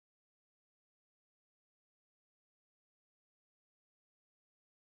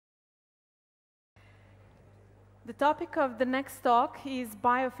The topic of the next talk is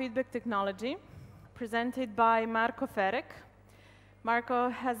biofeedback technology, presented by Marko Ferek. Marko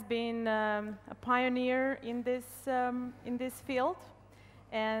has been a pioneer in this field,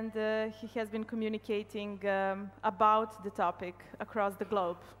 and he has been communicating about the topic across the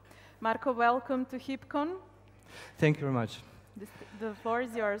globe. Marko, welcome to Heapcon. Thank you very much. The floor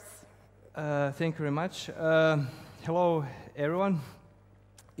is yours. Thank you very much. Hello, everyone.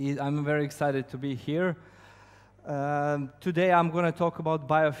 I'm very excited to be here. Today I'm going to talk about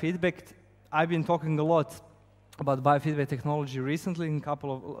biofeedback. I've been talking a lot about biofeedback technology recently in a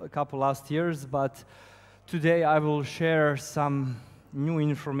couple last years, but today I will share some new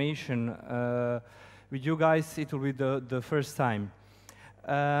information with you guys. It will be the first time.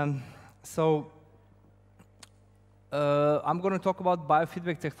 I'm going to talk about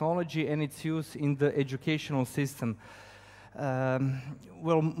biofeedback technology and its use in the educational system.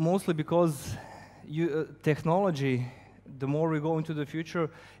 Well, mostly because technology, the more we go into the future,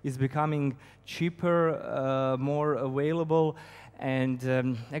 is becoming cheaper, more available, and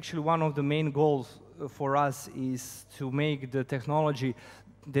actually one of the main goals for us is to make the technology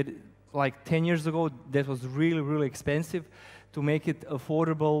that, like 10 years ago, that was really, really expensive, to make it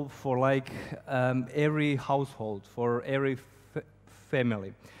affordable for every household, for every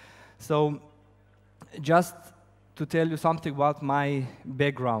family. So just to tell you something about my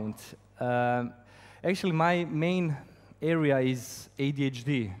background. Actually, my main area is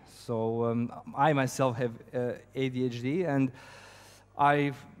ADHD. So I myself have ADHD, and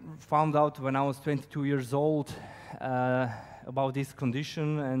I found out when I was 22 years old about this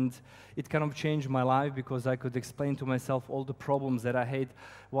condition, and it kind of changed my life because I could explain to myself all the problems that I had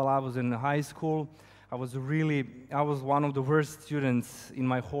while I was in high school. I was one of the worst students in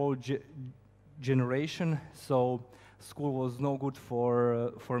my whole generation, so school was no good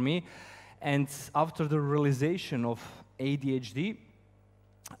for me. And after the realization of ADHD,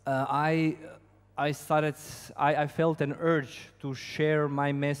 I felt an urge to share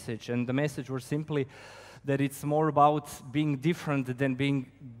my message, and the message was simply that it's more about being different than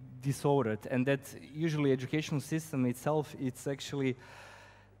being disordered, and that usually educational system itself,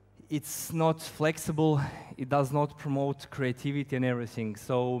 it's not flexible, it does not promote creativity and everything.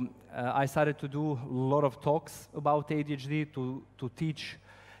 So I started to do a lot of talks about ADHD to teach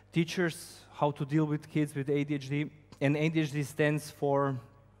teachers how to deal with kids with ADHD, and ADHD stands for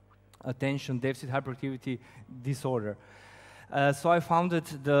Attention Deficit Hyperactivity Disorder. So I founded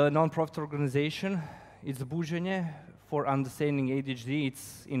the non-profit organization. It's Buženje for Understanding ADHD.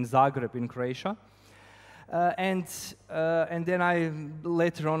 It's in Zagreb, in Croatia. And then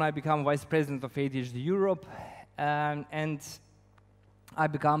later on I became vice president of ADHD Europe, and I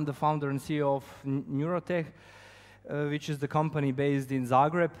became the founder and CEO of Neurotech, which is the company based in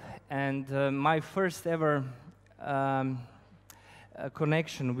Zagreb. And my first ever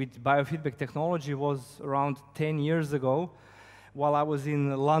connection with biofeedback technology was around 10 years ago while I was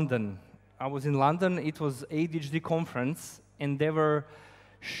in London. It was ADHD conference, and they were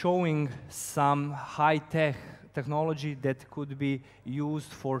showing some high-tech technology that could be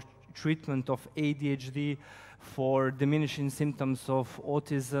used for treatment of ADHD, for diminishing symptoms of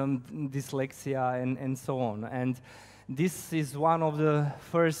autism, dyslexia, and so on. And this is one of the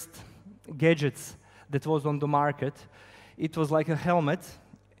first gadgets that was on the market. It was like a helmet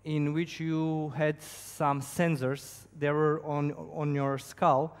in which you had some sensors. They were on your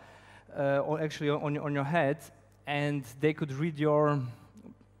skull, or actually on your head, and they could read your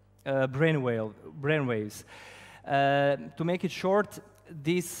brainwaves. To make it short,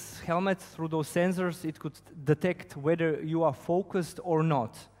 this helmet, through those sensors, it could detect whether you are focused or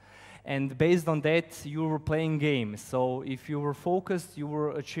not. And based on that, you were playing games. So if you were focused, you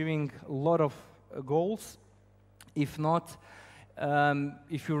were achieving a lot of goals. If not,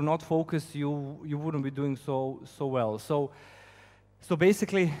 if you're not focused, you wouldn't be doing so well. So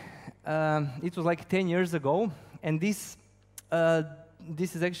basically, it was like 10 years ago, and this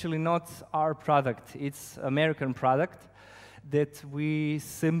is actually not our product. It's American product that we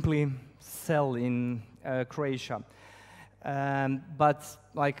simply sell in Croatia. But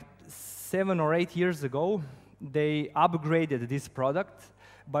like 7 or 8 years ago, they upgraded this product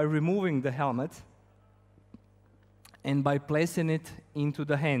by removing the helmet and by placing it into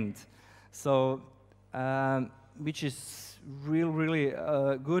the hand. So, which is really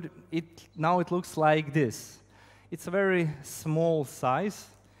good. Now it looks like this. It's a very small size.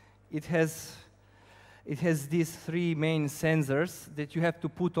 It has these 3 main sensors that you have to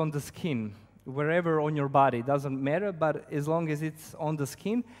put on the skin, wherever on your body. It doesn't matter, but as long as it's on the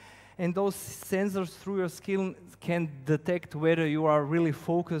skin. And those sensors through your skin can detect whether you are really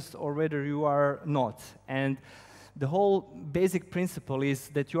focused or whether you are not. And The whole basic principle is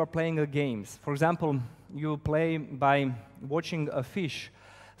that you are playing a game. For example, you play by watching a fish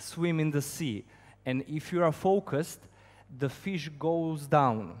swim in the sea. And if you are focused, the fish goes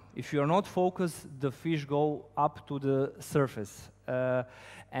down. If you are not focused, the fish go up to the surface.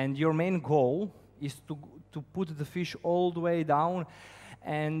 And your main goal is to put the fish all the way down.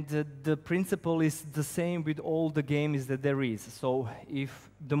 And the principle is the same with all the games that there is. So if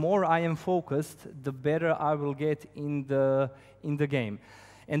the more I am focused, the better I will get in the game.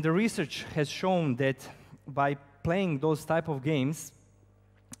 And the research has shown that by playing those type of games,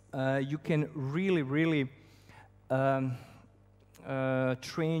 you can really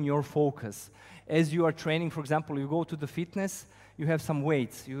train your focus. As you are training, for example, you go to the fitness, you have some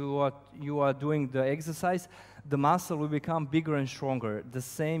weights, you are doing the exercise, the muscle will become bigger and stronger. The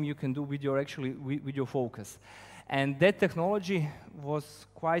same you can do with your with your focus. And that technology was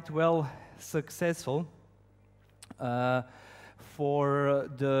quite well successful for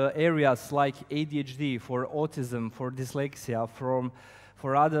the areas like ADHD, for autism, for dyslexia,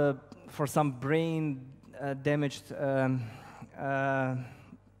 for some brain damaged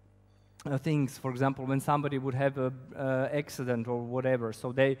things. For example, when somebody would have an accident or whatever,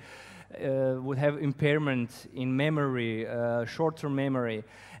 so they would have impairment in memory, short-term memory,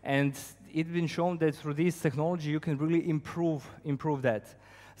 and it's been shown that through this technology you can really improve that.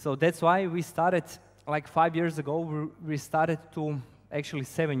 So that's why we started, like 5 years ago, we started to, actually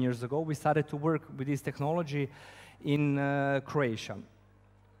 7 years ago, we started to work with this technology in Croatia.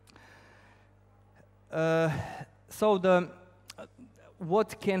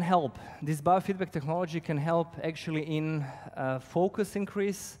 What can help? This biofeedback technology can help actually in focus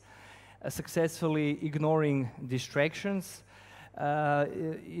increase, successfully ignoring distractions.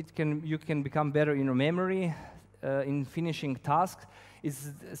 You can become better in your memory, in finishing tasks.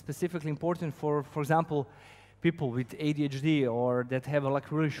 It's specifically important for example, people with ADHD or that have a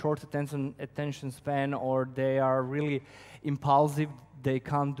really short attention span, or they are really impulsive, they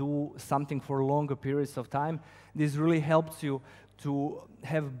can't do something for longer periods of time. This really helps you to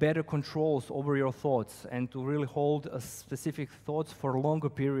have better controls over your thoughts and to really hold a specific thoughts for a longer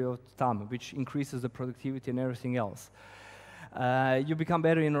period of time, which increases the productivity and everything else. You become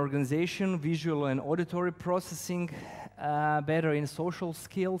better in organization, visual and auditory processing, better in social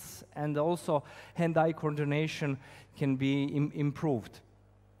skills, and also hand-eye coordination can be improved.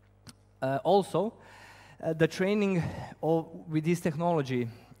 The training with this technology,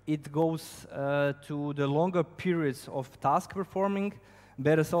 it goes to the longer periods of task performing,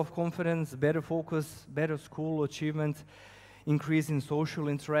 better self-confidence, better focus, better school achievement, increase in social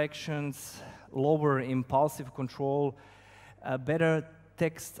interactions, lower impulsive control, better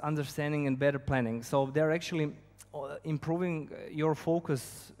text understanding, and better planning. So they're actually improving your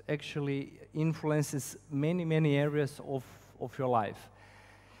focus, actually influences many areas of your life.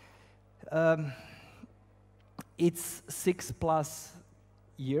 It's 6+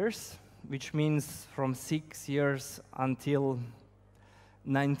 years, which means from 6 years until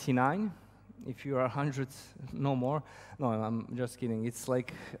 99. If you are 100, no more. No, I'm just kidding. It's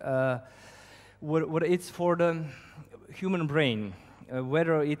like what it's for the human brain,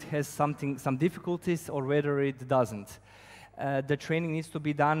 whether it has some difficulties or whether it doesn't. The training needs to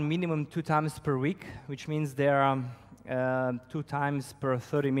be done minimum 2 times per week, which means there are 2 times per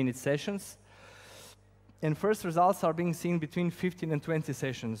 30-minute sessions. And first results are being seen between 15 and 20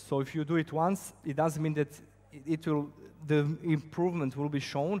 sessions. So if you do it once, it doesn't mean that the improvement will be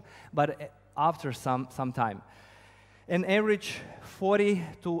shown, but after some time. An average 40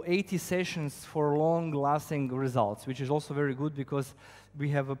 to 80 sessions for long-lasting results, which is also very good because we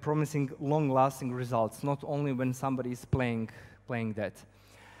have a promising long-lasting results, not only when somebody is playing that.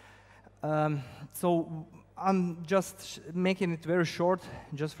 So I'm just making it very short,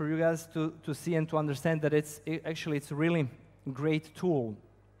 just for you guys to see and to understand that it's a really great tool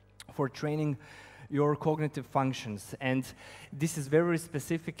for training your cognitive functions. And this is very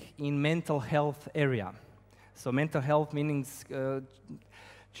specific in mental health area. So mental health meaning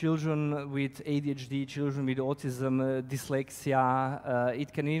children with ADHD, children with autism, dyslexia.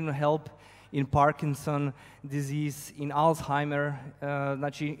 It can even help in Parkinson disease, in Alzheimer.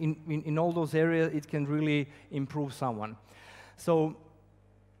 In all those areas, it can really improve someone. So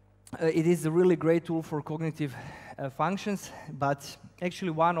it is a really great tool for cognitive functions, but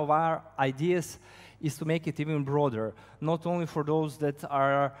actually one of our ideas is to make it even broader, not only for those that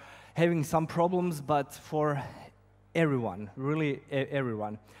are having some problems, but for everyone, really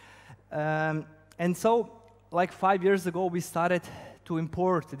everyone. And so, like 5 years ago, we started to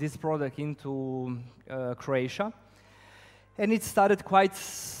import this product into Croatia. And it started quite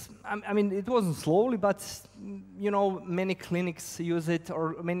I mean, it wasn't slowly, but you know, many clinics use it,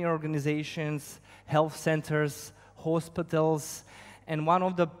 or many organizations, health centers, hospitals, and one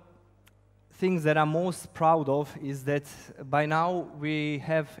of the things that I'm most proud of is that by now we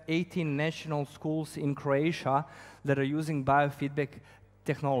have 18 national schools in Croatia that are using biofeedback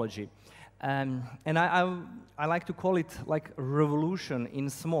technology. And I like to call it like a revolution in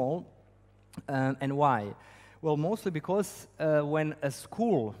small. And why? Well, mostly because when a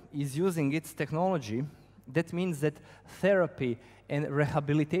school is using its technology, that means that therapy and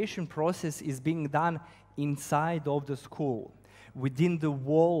rehabilitation process is being done inside of the school, within the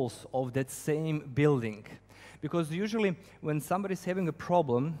walls of that same building. Because usually when somebody's having a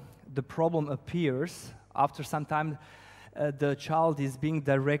problem, the problem appears after some time. The child is being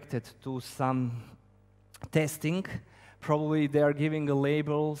directed to some testing. Probably they are giving a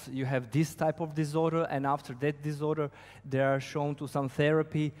labels, you have this type of disorder, and after that disorder they are shown to some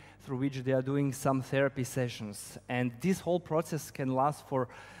therapy through which they are doing some therapy sessions. And this whole process can last for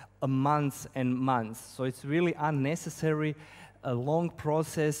months and months. So it's really unnecessary, a long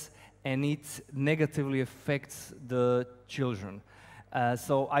process, and it negatively affects the children.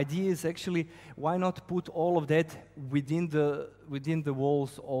 So idea is actually, why not put all of that within the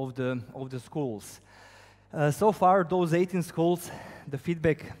walls of the schools? So far, those 18 schools, the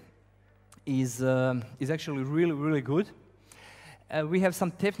feedback is actually really good. We have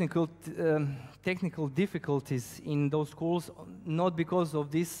some technical difficulties in those schools, not because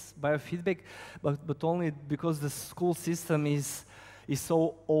of this biofeedback, but only because the school system is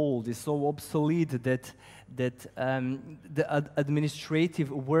so old, is so obsolete that the administrative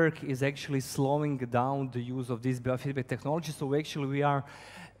work is actually slowing down the use of this biofeedback technology. So actually we are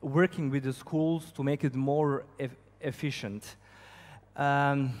working with the schools to make it more efficient.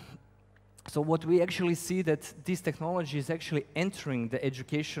 So what we actually see that this technology is actually entering the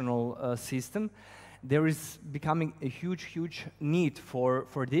educational system. There is becoming a huge need for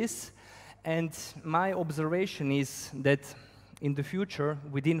this. And my observation is that in the future,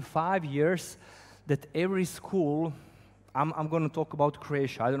 within 5 years, that every school, I'm going to talk about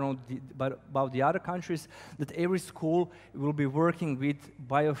Croatia, I don't know about the other countries, that every school will be working with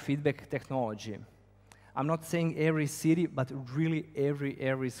biofeedback technology. I'm not saying every city, but really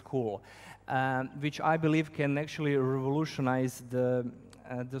every school, which I believe can actually revolutionize the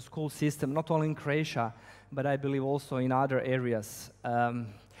school system, not only in Croatia, but I believe also in other areas.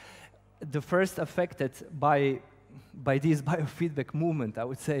 The first affected by this biofeedback movement, I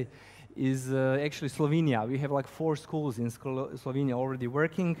would say, is actually Slovenia. We have like 4 schools in Slovenia already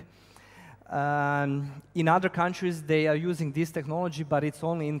working. In other countries, they are using this technology, but it's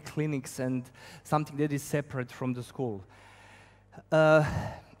only in clinics and something that is separate from the school. I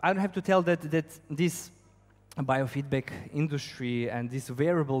don't have to tell that this biofeedback industry and these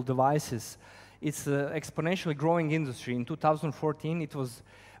wearable devices, it's an exponentially growing industry. In 2014, it was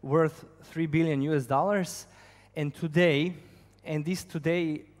worth $3 billion US, and today, and this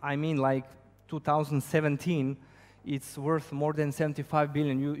today, I mean like 2017, it's worth more than $75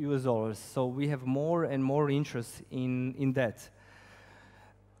 billion US. So we have more and more interest in that.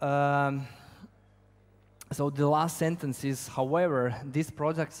 So the last sentence is, however, this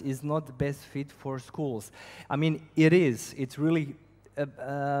product is not the best fit for schools. I mean, it is. It really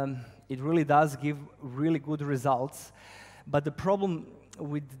does give really good results. But the problem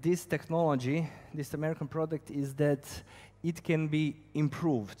with this technology, this American product, is that it can be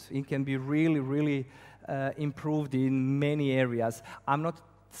improved. It can be really improved in many areas. I'm not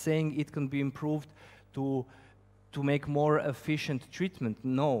saying it can be improved to make more efficient treatment.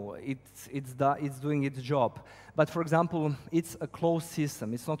 No, it's doing its job. But for example, it's a closed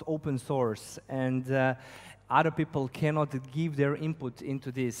system. It's not open source, and other people cannot give their input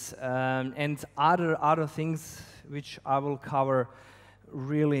into this. And other things which I will cover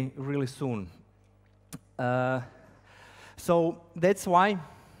really soon. So that's why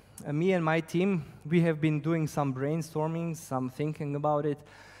me and my team, we have been doing some brainstorming, some thinking about it,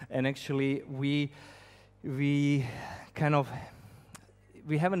 and actually we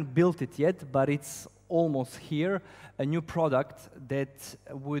haven't built it yet, but it's almost here, a new product that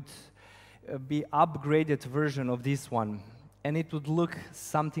would be upgraded version of this one. And it would look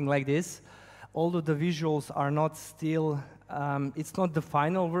something like this. Although the visuals are not still, it's not the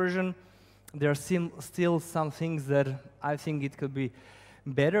final version, there are still some things that I think it could be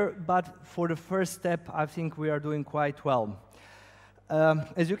better, but for the first step, I think we are doing quite well.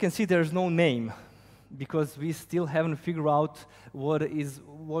 As you can see, there's no name, because we still haven't figured out what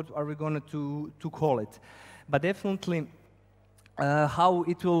are we going to call it. But definitely how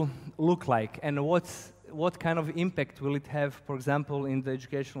it will look like and what what kind of impact will it have, for example, in the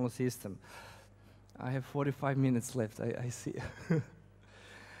educational system. I have 45 minutes left, I see.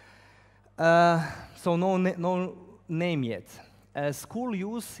 So no name yet. School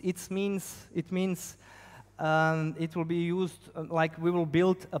use, it means it will be used, like we will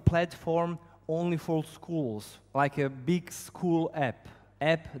build a platform only for schools, like a big school app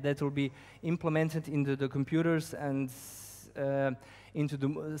that will be implemented into the computers and into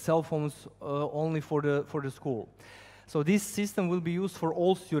the cell phones only for the school. So this system will be used for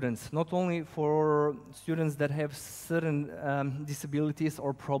all students, not only for students that have certain disabilities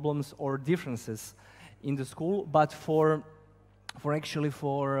or problems or differences in the school, but for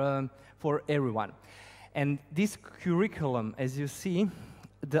everyone. And this curriculum, as you see,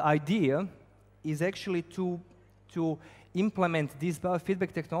 the idea is actually to implement this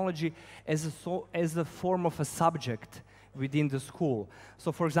biofeedback technology as a form of a subject within the school.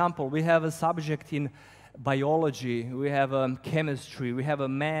 So, for example, we have a subject in biology, we have chemistry, we have a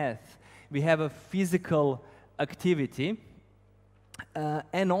math, we have a physical activity,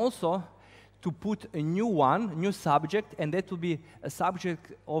 and also to put a new subject, and that will be a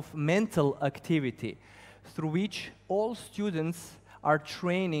subject of mental activity, through which all students are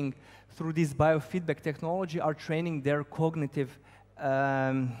training through this biofeedback technology, are training their cognitive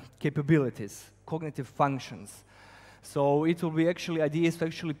capabilities, cognitive functions. So it will be actually, idea is to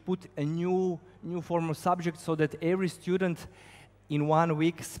actually put a new form of subject so that every student in 1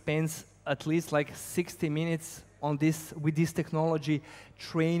 week spends at least like 60 minutes on this, with this technology,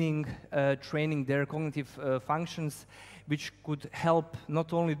 training their cognitive functions, which could help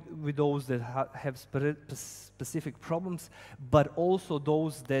not only with those that have specific problems, but also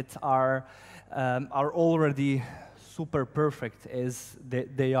those that are already super perfect as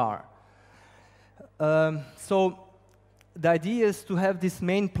they are. So the idea is to have this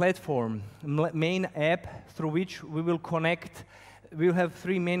main platform, main app, through which we will connect. We will have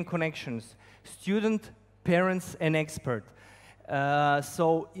 3 main connections: student, parents, and expert.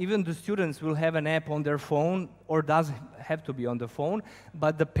 So even the students will have an app on their phone, or doesn't have to be on the phone,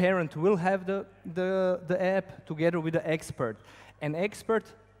 but the parent will have the app together with the expert. An expert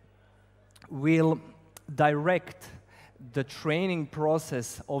will direct the training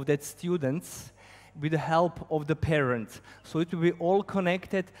process of that students with the help of the parent. So it will be all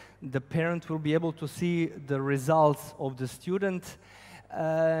connected. The parent will be able to see the results of the student.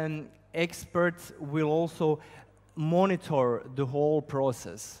 Experts will also monitor the whole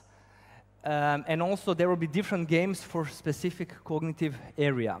process. And also there will be different games for specific cognitive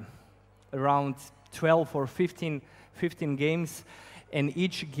area, around 12 or 15 games, and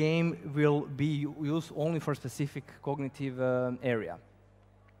each game will be used only for specific cognitive area.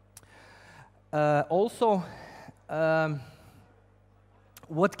 Also,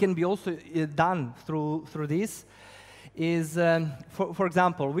 what can be also done through this is, for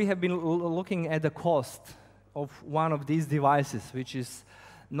example, we have been looking at the cost of one of these devices, which is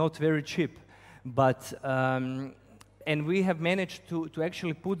not very cheap, but and we have managed to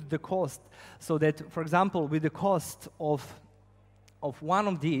actually put the cost so that, for example, with the cost of one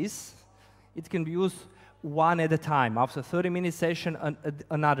of these, it can be used one at a time. After 30-minute session,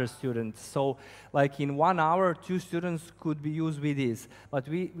 another student. So, like in 1 hour, 2 students could be used with this. But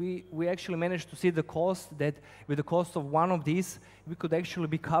we actually managed to see the cost, that with the cost of one of these, we could actually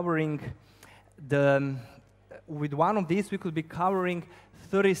be covering with one of these, we could be covering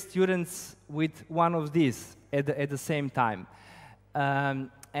 30 students with one of these at the same time.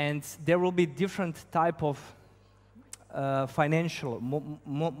 And there will be different type of financial,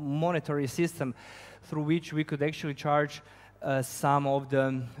 monetary system through which we could actually charge some of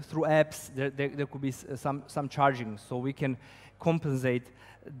the, through apps, there could be some charging, so we can compensate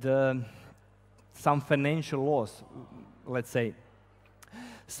some financial loss, let's say.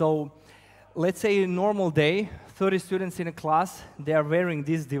 So, let's say a normal day, 30 students in a class, they are wearing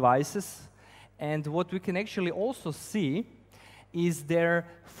these devices, and what we can actually also see is their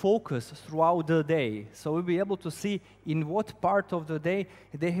focus throughout the day. So we'll be able to see in what part of the day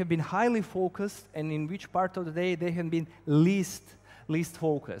they have been highly focused and in which part of the day they have been least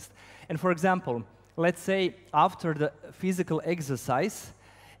focused. And for example, let's say after the physical exercise,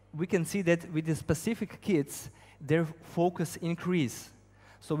 we can see that with the specific kids, their focus increase.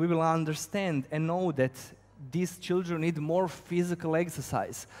 So we will understand and know that these children need more physical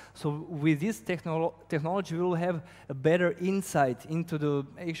exercise. So with this technology, we will have a better insight into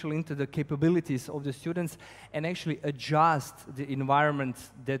the capabilities of the students and actually adjust the environment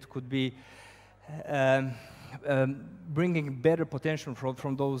that could be bringing better potential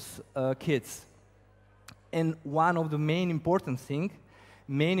from those kids. And one of the main important things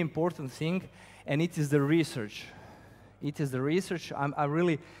main important thing, and it is the research. It is the research. I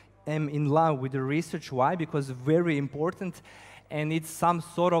really am in love with the research. Why? Because it's very important, and it's some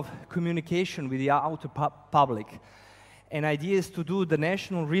sort of communication with the outer public. An idea is to do the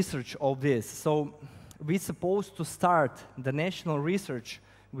national research of this. So we're supposed to start the national research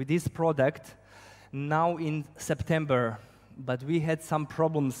with this product now in September, but we had some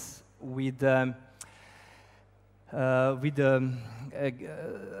problems with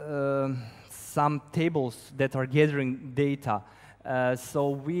some tables that are gathering data. So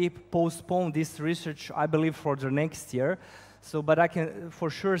we postponed this research, I believe, for the next year. So, but I can for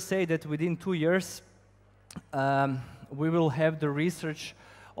sure say that within 2 years, we will have the research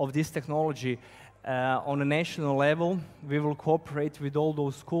of this technology on a national level. We will cooperate with all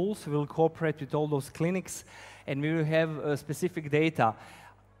those schools, we will cooperate with all those clinics, and we will have specific data.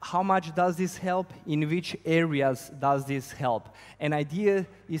 How much does this help? In which areas does this help? An idea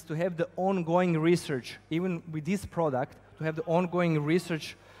is to have the ongoing research, even with this product, to have the ongoing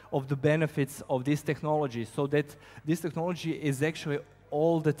research of the benefits of this technology, so that this technology is actually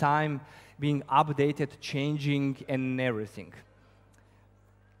all the time being updated, changing, and everything.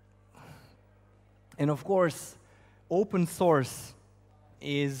 And of course, open source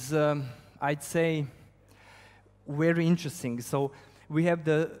is, I'd say, very interesting. So we have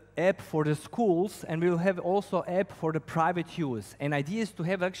the app for the schools, and we will have also app for the private use. And idea is to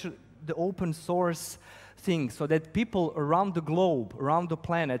have actually the open source thing, so that people around the globe, around the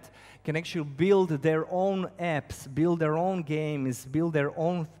planet, can actually build their own apps, build their own games, build their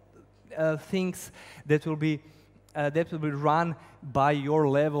own things that will be run by your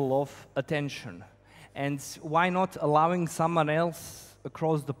level of attention. And why not allowing someone else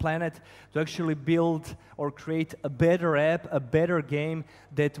across the planet to actually build or create a better app, a better game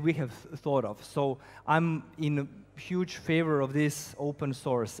that we have thought of. So I'm in huge favor of this open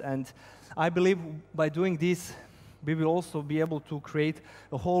source, and I believe by doing this we will also be able to create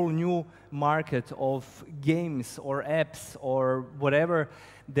a whole new market of games or apps or whatever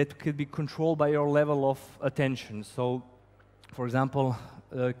that could be controlled by your level of attention. So for example,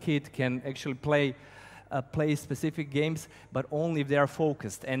 a kid can actually play specific games, but only if they are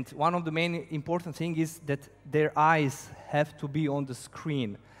focused. And one of the main important things is that their eyes have to be on the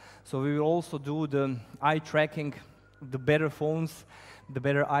screen. So we will also do the eye tracking. The better phones, the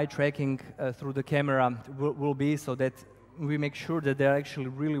better eye tracking through the camera will be, so that we make sure that they're actually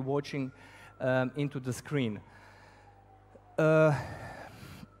really watching into the screen. And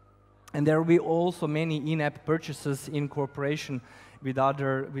there will be also many in-app purchases in cooperation with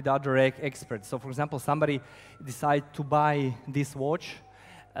other experts. So for example, somebody decides to buy this watch,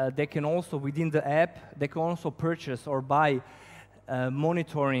 they can also, within the app, they can also purchase or buy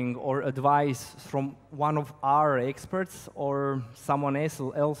monitoring or advice from one of our experts or someone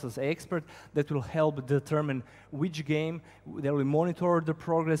else's expert that will help determine which game. They will monitor the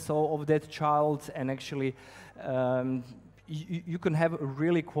progress of that child, and actually you can have a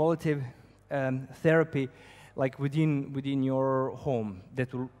really qualitative therapy like within your home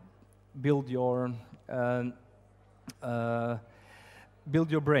that will build your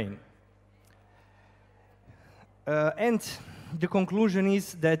brain. And the conclusion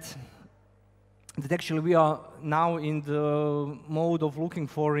is that actually we are now in the mode of looking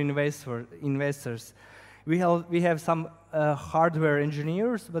for investors. We have some hardware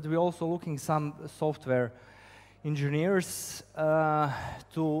engineers, but we're also looking some software engineers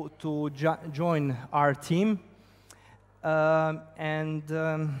to join our team. And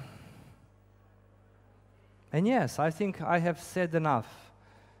yes, I think I have said enough.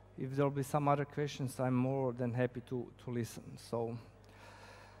 If there will be some other questions, I'm more than happy to listen. So,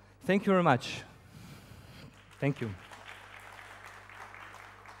 thank you very much. Thank you.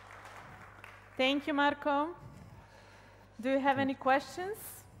 Thank you, Marko. Do you have any questions?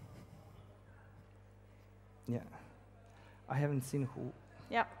 Yeah. I haven't seen who.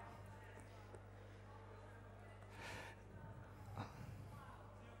 Yeah.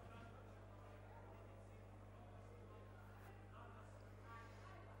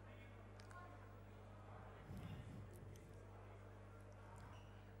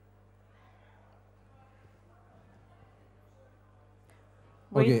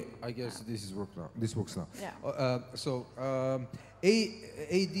 Okay, I guess this works now. Yeah.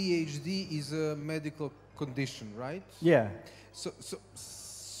 ADHD is a medical condition, right? Yeah. So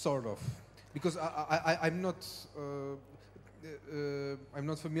sort of, because I'm not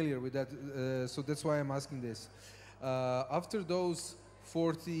familiar with that, so that's why I'm asking this. After those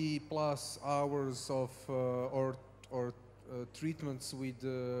 40 plus hours of or treatments with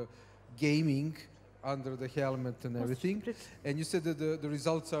gaming, under the helmet and everything. And you said that the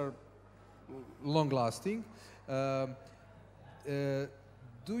results are long-lasting.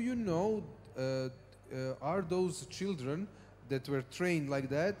 Do you know, are those children that were trained like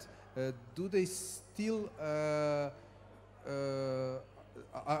that, do they still, are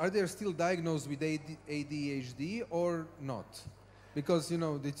they still diagnosed with ADHD or not? Because, you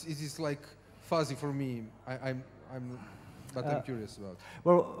know, it is like fuzzy for me. I'm curious about.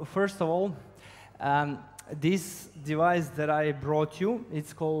 Well, first of all, this device that I brought you,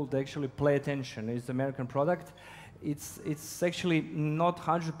 it's called actually Play Attention. It's an American product. It's actually not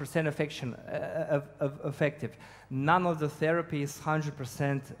 100% effective. None of the therapy is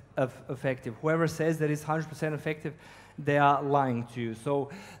 100% effective. Whoever says that it's 100% effective, they are lying to you. So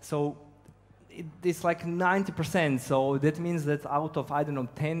it's like 90%. So that means that out of, I don't know,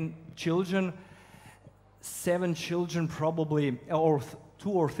 10 children, 7 children probably, or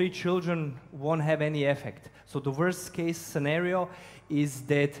 2 or 3 children won't have any effect. So the worst case scenario is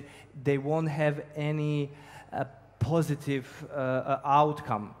that they won't have any positive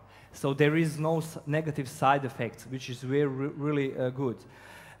outcome. So there is no negative side effects, which is really good.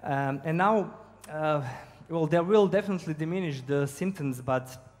 And now, well, they will definitely diminish the symptoms,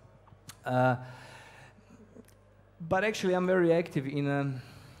 but actually I'm very active in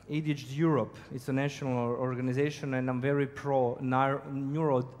ADHD Europe. It's a national organization, and I'm very pro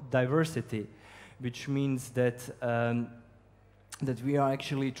neurodiversity, which means that that we are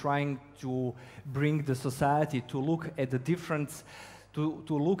actually trying to bring the society to look at the difference, to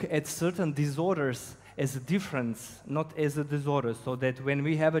look at certain disorders as a difference, not as a disorder, so that when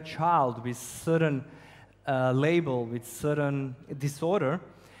we have a child with certain label, with certain disorder,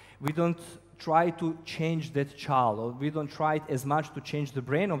 we don't try to change that child, or we don't try as much to change the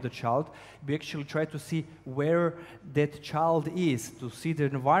brain of the child. We actually try to see where that child is, to see the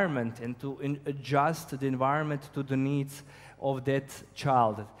environment and to adjust the environment to the needs of that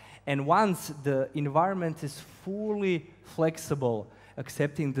child. And once the environment is fully flexible,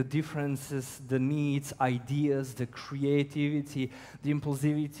 accepting the differences, the needs, ideas, the creativity, the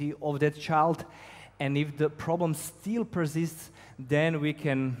impulsivity of that child, and if the problem still persists, then we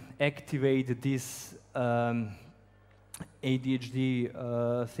can activate this ADHD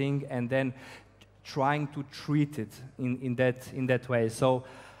thing, and then trying to treat it in that way. So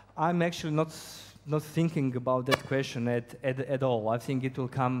I'm actually not thinking about that question at all. I think it will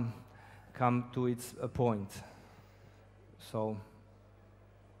come to its point. So,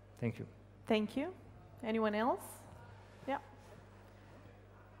 thank you. Thank you. Anyone else? Yeah.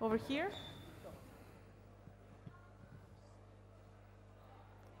 Over here.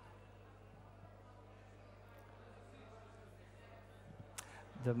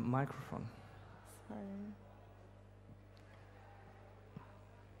 The microphone. Sorry.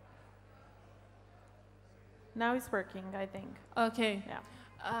 Now it's working, I think. Okay. Yeah.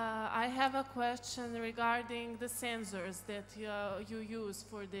 I have a question regarding the sensors that you use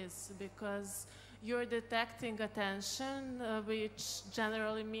for this, because you're detecting attention, which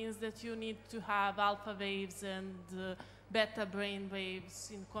generally means that you need to have alpha waves and beta brain waves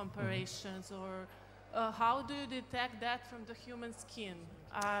in comparisons, or how do you detect that from the human skin?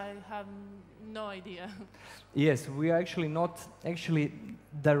 I have no idea. Yes, we are actually not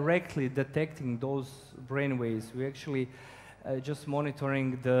directly detecting those brain waves. We're actually just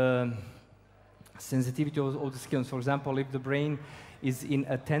monitoring the sensitivity of the skin. For example, if the brain is in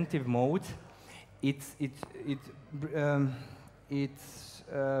attentive mode, it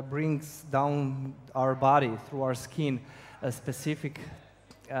brings down our body through our skin a specific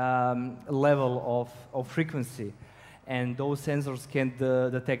level of frequency, and those sensors can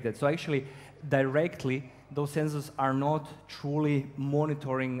detect that. So actually, directly, those sensors are not truly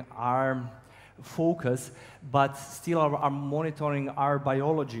monitoring our focus, but still are monitoring our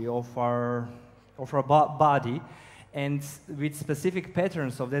biology of our body, and with specific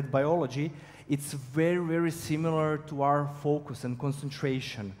patterns of that biology, it's very, very similar to our focus and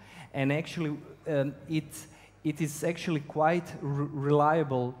concentration. And actually, it is actually quite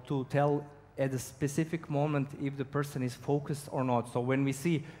reliable to tell at a specific moment if the person is focused or not. So when we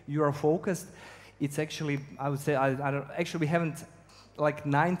see you are focused, it's actually, I would say, actually we haven't, like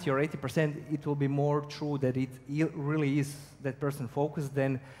 90 or 80%, it will be more true that it really is that person focused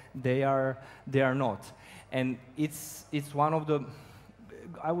than they are not. And it's one of the,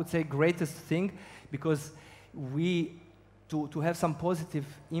 I would say, greatest thing, because to have some positive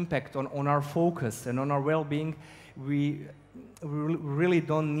impact on our focus and on our well-being, we really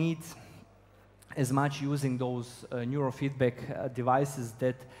don't need as much using those neurofeedback devices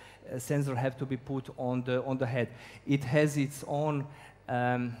that sensor have to be put on the head. It has its own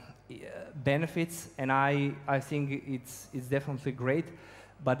benefits, and I think it's definitely great.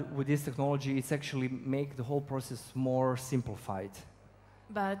 But with this technology, it's actually make the whole process more simplified.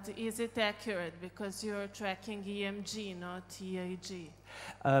 But is it accurate because you're tracking EMG, not EAG?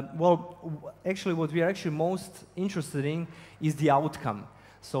 Actually, what we are actually most interested in is the outcome.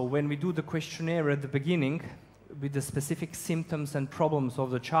 So when we do the questionnaire at the beginning with the specific symptoms and problems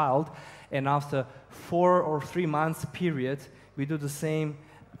of the child, and after 4 or 3 months period, we do the same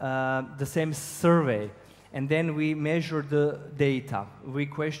survey. And then we measure the data. We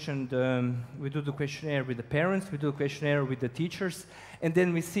do the questionnaire with the parents, we do the questionnaire with the teachers, and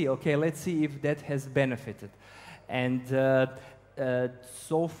then we see, okay, let's see if that has benefited. And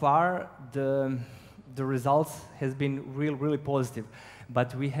so far, the results has been really positive.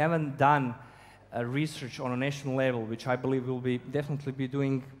 But we haven't done research on a national level, which I believe we'll definitely be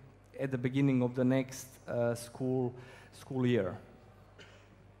doing at the beginning of the next school year.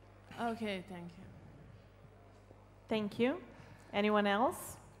 Okay, thank you. Thank you. Anyone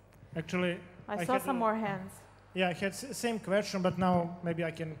else? Actually, I saw some more hands. Yeah, I had same question, but now maybe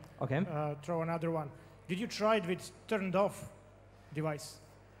I can throw another one. Did you try it with turned off device?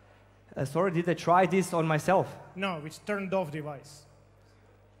 Sorry, did I try this on myself? No, with turned off device.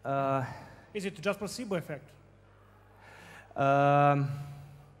 Is it just placebo effect?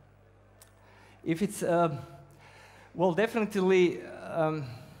 If it's, well, definitely,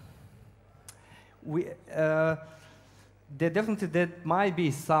 there might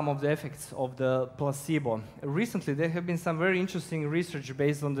be some of the effects of the placebo. Recently, there have been some very interesting research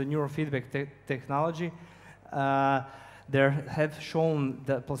based on the neurofeedback technology. There have shown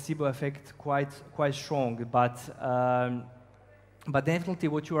the placebo effect quite strong, but definitely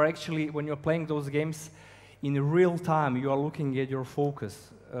what you are actually, when you're playing those games in real time, you are looking at your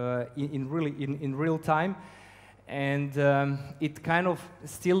focus in real time, and it kind of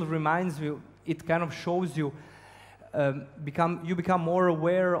still reminds you, it kind of shows you, you become more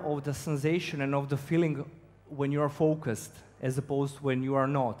aware of the sensation and of the feeling when you are focused, as opposed to when you are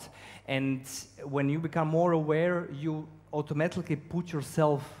not. And when you become more aware, you automatically put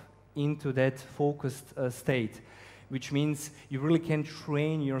yourself into that focused state, which means you really can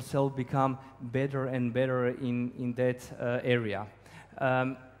train yourself, become better and better in that area.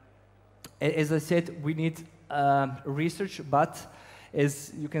 As I said, we need research, but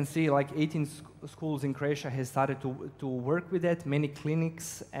as you can see, like 18 schools in Croatia has started to work with that, many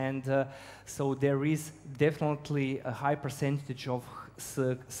clinics, and so there is definitely a high percentage of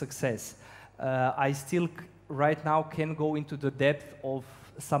success. I still right now can go into the depth of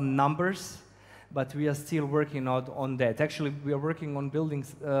some numbers, but we are still working on that. Actually, we are working on building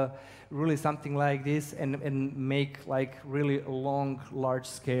really something like this and make like really large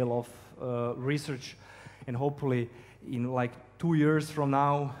scale of research, and hopefully in like 2 years from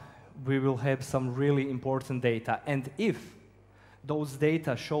now, we will have some really important data. And if those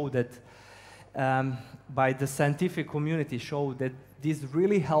data show that, by the scientific community show that this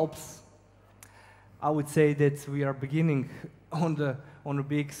really helps, I would say that we are beginning on a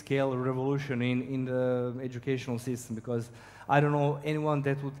big scale revolution in the educational system, because I don't know anyone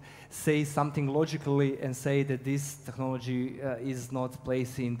that would say something logically and say that this technology is not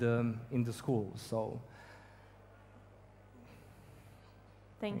placed in the school. So.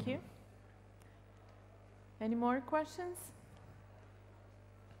 Thank you. Any more questions?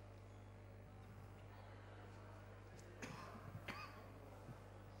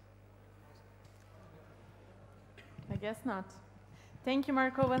 I guess not. Thank you,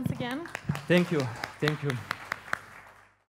 Marko, once again. Thank you. Thank you.